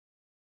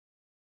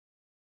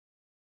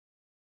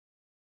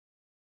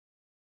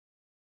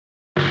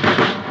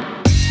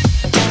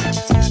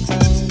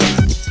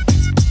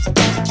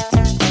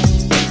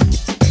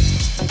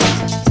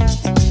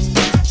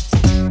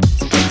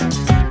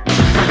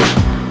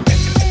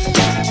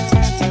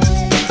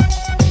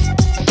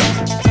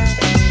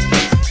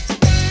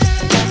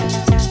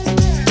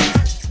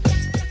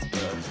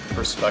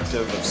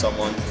perspective of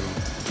someone who,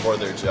 for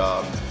their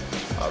job,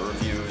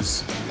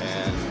 reviews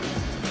and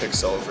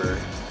picks over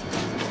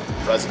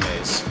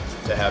resumes,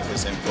 to have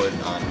his input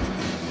on,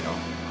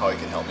 how he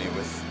can help me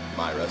with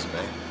my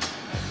resume.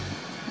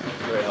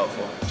 Very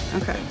helpful.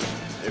 Okay.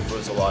 It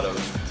was a lot of,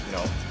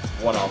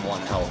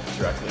 one-on-one help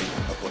directly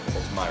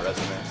applicable to my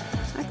resume.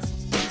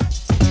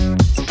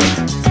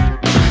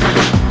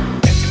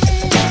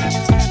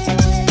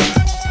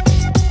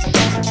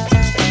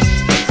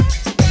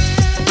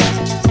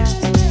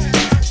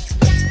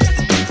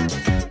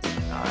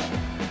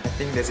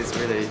 I think this is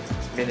really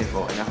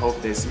meaningful, and I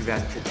hope this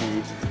event could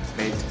be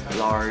made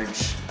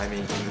large,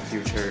 in the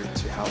future,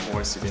 to help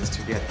more students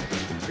to get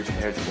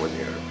prepared for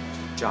their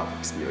job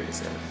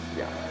experience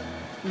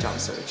and job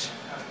search.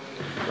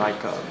 Like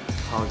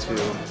how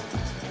to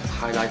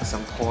highlight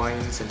some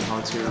points and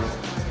how to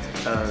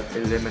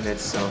eliminate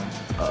some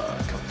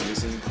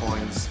confusing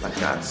points like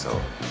that. So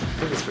I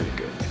think it's pretty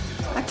good.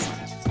 Excellent.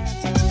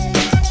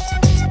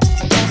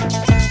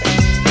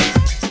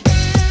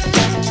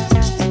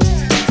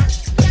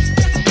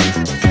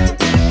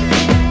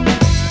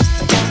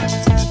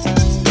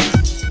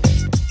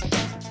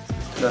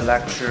 The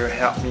lecture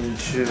helped me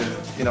to,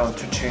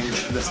 to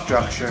change the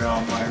structure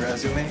of my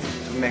resume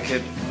to make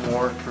it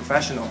more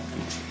professional.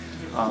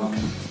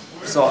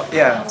 So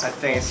yeah, I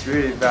think it's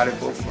really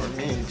valuable for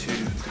me to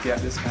get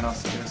this kind of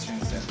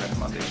suggestions and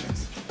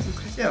recommendations.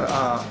 Okay.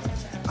 Yeah.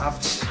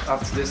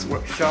 After this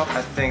workshop,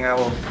 I think I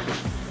will,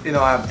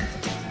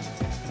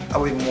 I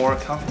will be more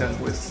confident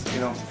with,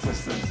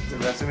 with the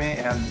resume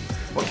and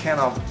what kind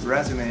of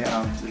resume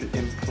the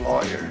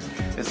employer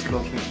is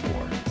looking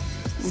for.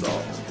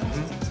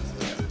 So.